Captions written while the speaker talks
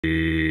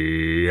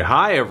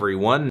Hi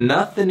everyone,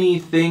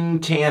 Nothing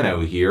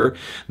Tano here,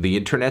 the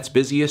internet's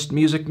busiest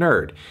music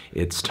nerd.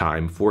 It's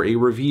time for a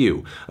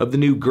review of the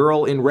new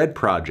Girl in Red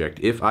project,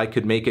 If I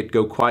Could Make It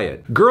Go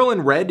Quiet. Girl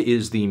in Red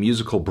is the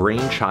musical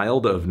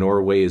brainchild of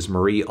Norway's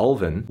Marie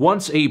Ulven.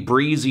 Once a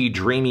breezy,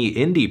 dreamy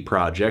indie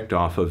project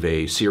off of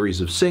a series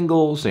of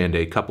singles and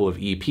a couple of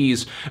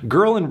EPs,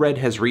 Girl in Red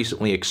has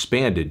recently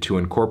expanded to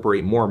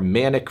incorporate more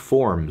manic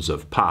forms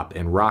of pop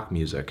and rock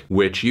music,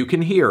 which you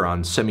can hear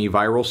on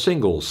semi-viral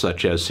singles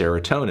such as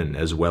SEROTONIN,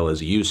 as well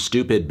as You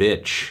Stupid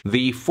Bitch,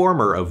 the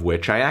former of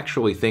which I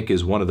actually think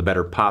is one of the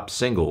better pop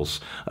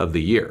singles of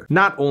the year.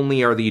 Not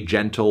only are the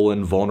gentle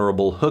and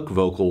vulnerable hook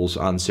vocals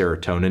on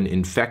SEROTONIN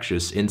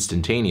infectious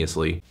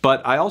instantaneously,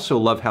 but I also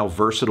love how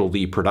versatile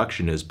the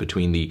production is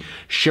between the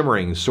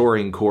shimmering,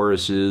 soaring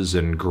choruses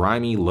and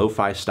grimy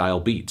lo-fi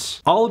style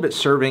beats. All of it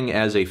serving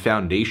as a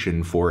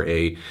foundation for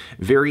a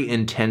very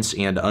intense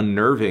and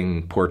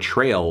unnerving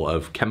portrayal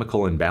of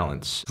chemical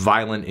imbalance,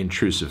 violent,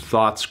 intrusive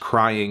thoughts,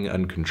 crying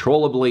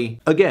uncontrollably.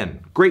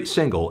 Again, great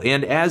single,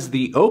 and as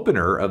the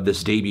opener of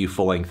this debut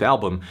full-length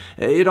album,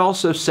 it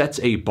also sets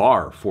a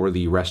bar for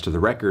the rest of the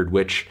record,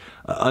 which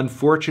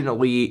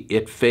unfortunately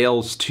it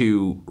fails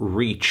to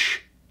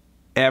reach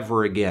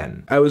ever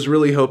again. I was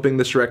really hoping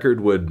this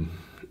record would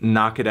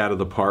knock it out of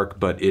the park,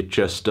 but it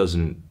just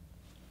doesn't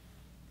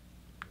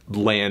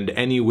land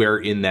anywhere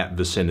in that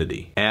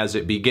vicinity, as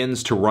it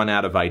begins to run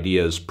out of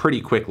ideas pretty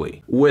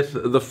quickly.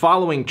 With the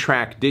following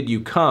track, Did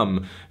You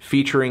Come,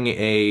 featuring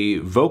a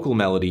vocal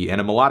melody and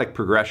a melodic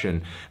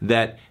progression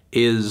that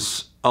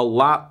is a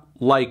lot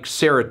like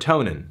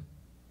SEROTONIN.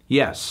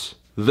 Yes,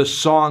 the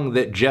song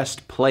that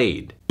just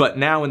played. But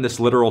now in this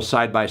literal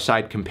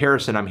side-by-side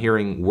comparison, I'm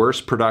hearing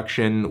worse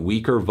production,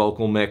 weaker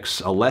vocal mix,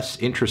 a less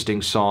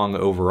interesting song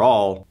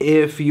overall.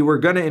 If you were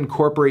gonna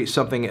incorporate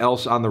something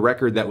else on the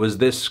record that was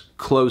this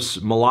close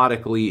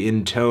melodically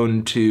in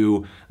tone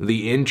to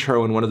the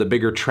intro in one of the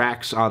bigger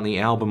tracks on the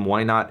album,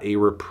 why not a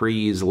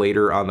reprise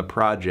later on the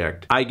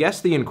project? I guess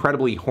the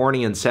incredibly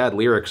horny and sad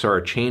lyrics are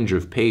a change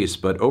of pace,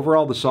 but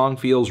overall the song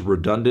feels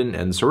redundant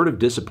and sort of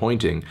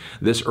disappointing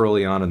this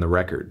early on in the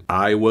record.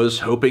 I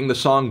was hoping the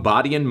song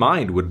Body and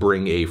Mind would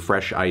bring a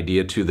fresh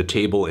idea to the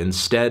table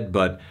instead,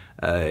 but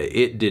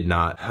it did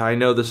not. I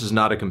know this is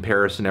not a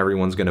comparison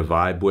everyone's gonna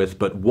vibe with,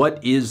 but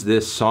what is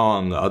this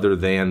song other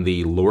than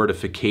the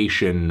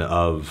lordification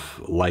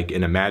of like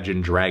an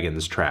Imagine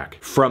Dragons track?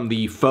 From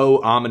the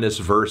faux ominous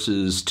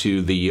verses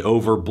to the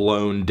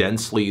overblown,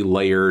 densely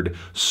layered,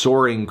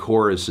 soaring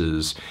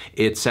choruses,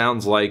 it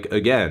sounds like,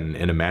 again,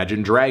 an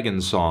Imagine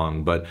Dragons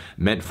song, but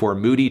meant for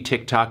moody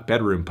TikTok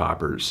bedroom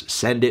poppers.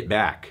 Send it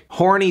back.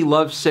 Horny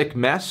Lovesick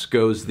Mess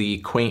goes the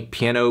quaint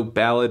piano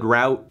ballad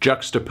route,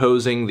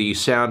 juxtaposing the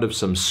sound of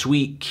some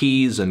sweet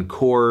keys and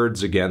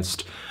chords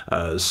against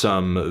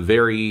some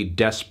very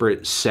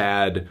desperate,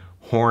 sad,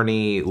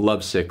 horny,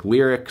 lovesick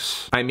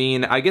lyrics. I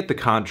mean, I get the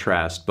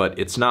contrast, but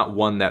it's not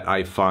one that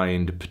I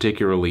find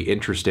particularly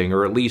interesting,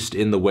 or at least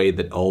in the way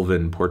that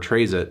Ulven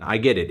portrays it. I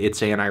get it,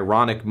 it's an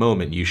ironic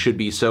moment. You should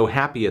be so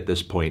happy at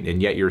this point,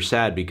 and yet you're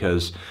sad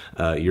because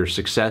your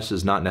success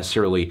is not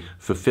necessarily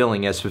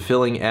fulfilling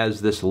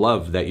as this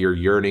love that you're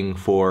yearning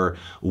for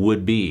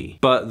would be.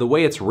 But the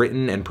way it's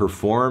written and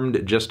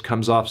performed just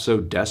comes off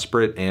so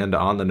desperate and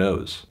on the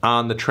nose.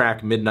 On the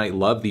track Midnight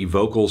Love, the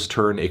vocals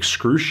turn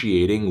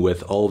excruciating,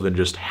 with Ulven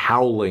just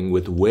howling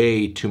with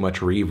way too much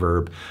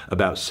reverb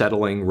about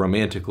settling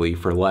romantically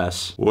for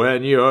less.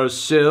 When your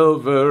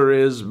silver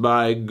is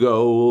my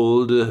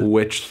gold,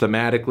 which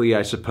thematically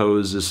I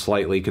suppose is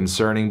slightly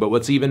concerning, but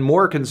what's even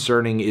more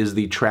concerning is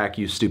the track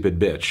You Stupid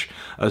Bitch,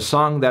 a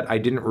song that I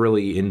didn't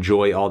really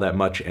enjoy all that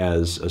much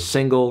as a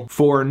single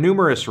for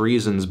numerous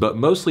reasons, but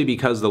mostly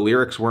because the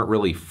lyrics weren't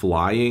really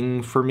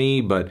flying for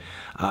me, but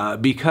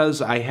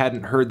because I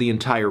hadn't heard the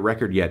entire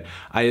record yet,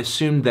 I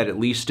assumed that at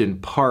least in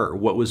part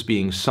what was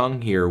being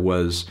sung here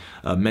was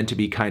meant to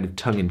be kind of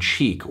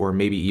tongue-in-cheek or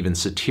maybe even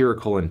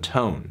satirical in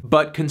tone.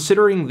 But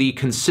considering the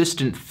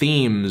consistent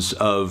themes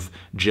of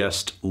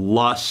just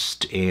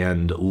lust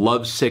and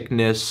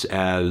lovesickness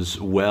as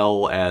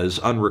well as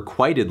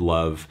unrequited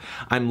love,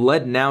 I'm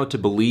led now to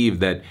believe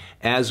that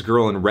as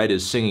Girl in Red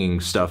is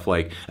singing stuff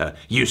like,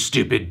 you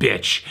stupid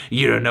bitch,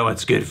 you don't know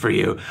what's good for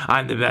you,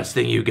 I'm the best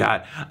thing you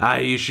got,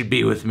 you should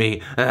be with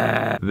me,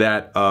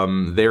 that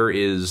there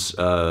is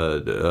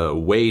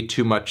way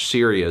too much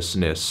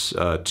seriousness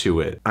to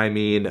it. I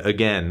mean,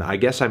 again, I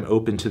guess I'm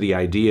open to the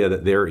idea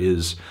that there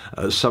is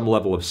some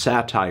level of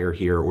satire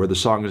here, or the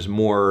song is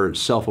more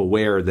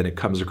self-aware than it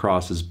comes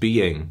across as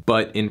being,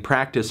 but in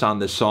practice on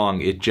this song,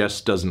 it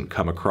just doesn't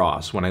come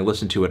across. When I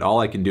listen to it,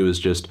 all I can do is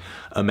just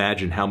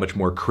imagine how much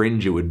more cringe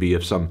it would be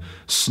if some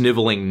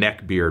sniveling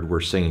neckbeard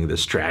were singing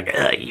this track.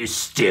 You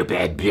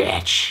stupid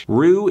bitch.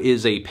 Rue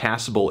is a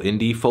passable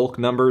indie folk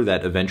number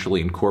that eventually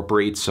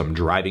incorporates some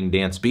driving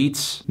dance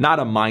beats. Not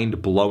a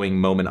mind-blowing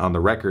moment on the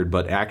record,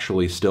 but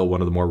actually still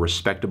one of the more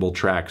respectable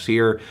tracks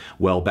here,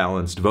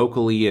 well-balanced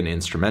vocally and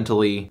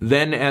instrumentally.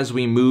 Then as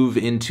we move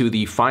into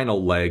the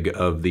final leg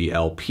of the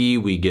LP,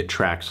 we get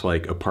tracks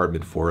like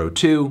Apartment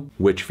 402,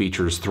 which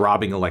features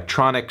throbbing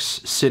electronics,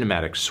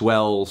 cinematic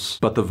swells,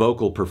 but the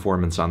vocal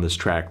performance on this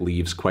track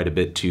leaves quite a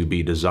bit to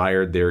be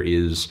desired. There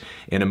is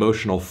an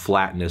emotional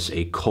flatness,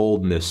 a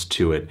coldness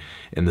to it,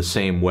 in the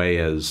same way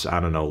as, I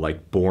don't know,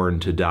 like Born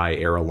to Die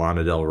era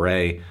Lana Del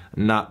Rey.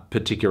 Not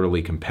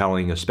particularly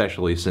compelling,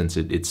 especially since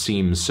it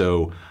seems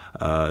so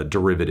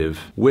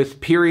derivative.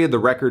 With Period, the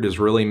record is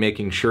really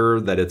making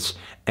sure that it's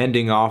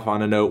ending off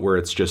on a note where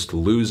it's just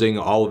losing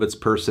all of its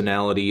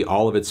personality,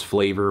 all of its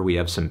flavor. We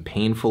have some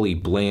painfully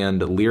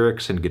bland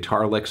lyrics and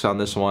guitar licks on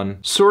this one.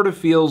 Sort of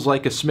feels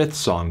like a Smith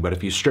song, but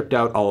if you stripped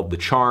out all of the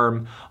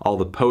charm, all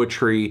the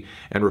poetry,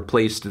 and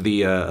replaced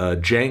the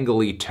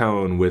jangly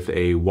tone with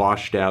a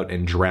washed out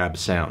and drab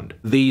sound.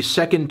 The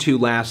second to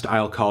last,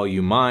 I'll Call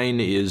You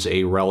Mine, is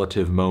a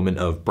relative moment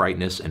of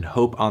brightness and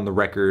hope on the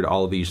record.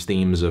 All of these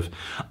themes of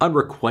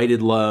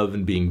unrequited love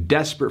and being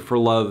desperate for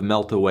love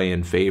melt away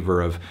in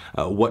favor of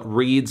what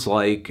reads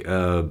like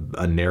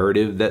a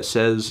narrative that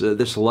says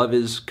this love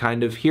is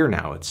kind of here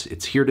now.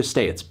 It's here to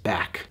stay. It's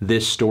back.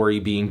 This story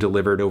being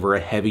delivered over a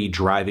heavy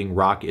driving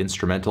rock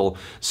instrumental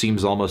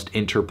seems almost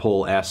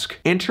Interpol-esque.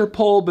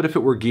 Interpol, but if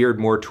it were geared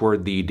more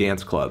toward the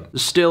dance club.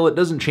 Still, it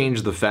doesn't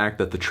change the fact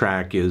that the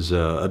track is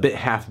a bit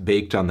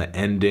half-baked on the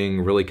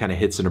ending, really kind of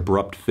hits an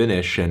abrupt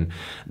finish, and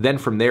then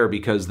from there,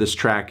 because this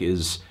track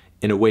is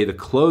in a way the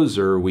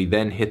closer, we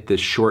then hit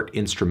this short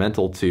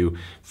instrumental to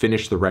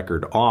finish the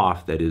record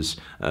off that is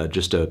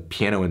just a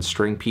piano and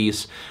string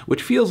piece,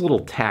 which feels a little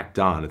tacked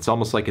on. It's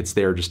almost like it's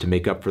there just to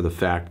make up for the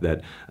fact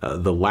that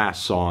the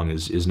last song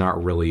is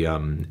not really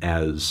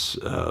as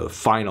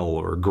final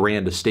or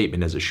grand a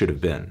statement as it should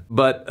have been.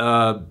 But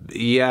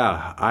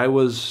yeah, I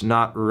was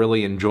not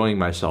really enjoying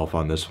myself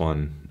on this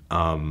one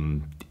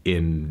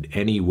in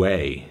any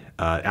way.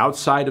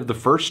 Outside of the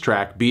first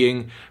track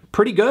being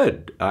pretty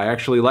good. I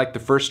actually like the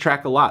first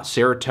track a lot.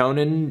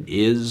 Serotonin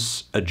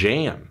is a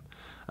jam.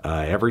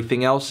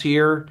 Everything else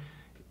here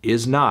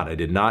is not. I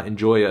did not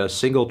enjoy a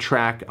single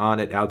track on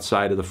it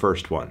outside of the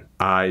first one.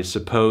 I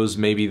suppose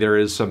maybe there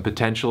is some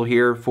potential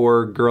here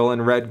for Girl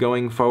in Red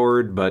going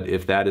forward, but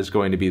if that is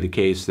going to be the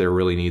case, there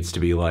really needs to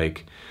be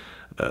like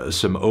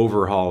some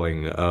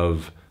overhauling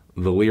of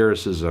the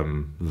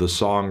lyricism, the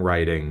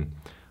songwriting,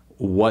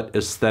 what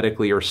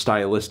aesthetically or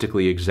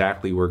stylistically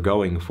exactly we're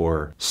going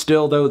for.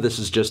 Still though, this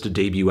is just a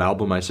debut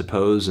album, I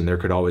suppose, and there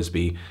could always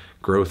be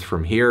growth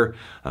from here.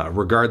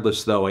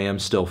 Regardless though, I am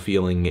still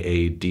feeling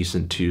a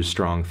decent 2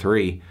 strong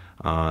 3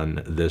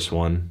 on this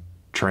one.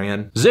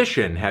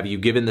 Transition. Have you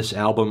given this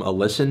album a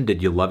listen?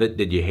 Did you love it?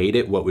 Did you hate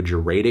it? What would you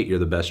rate it? You're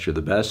the best, you're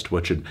the best.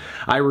 What should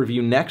I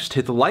review next?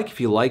 Hit the like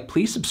if you like.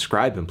 Please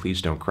subscribe and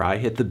please don't cry.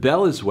 Hit the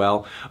bell as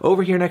well.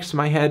 Over here next to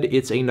my head,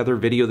 it's another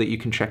video that you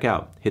can check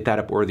out. Hit that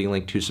up or the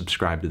link to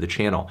subscribe to the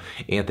channel.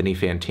 Anthony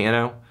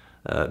Fantano,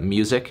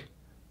 music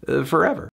forever.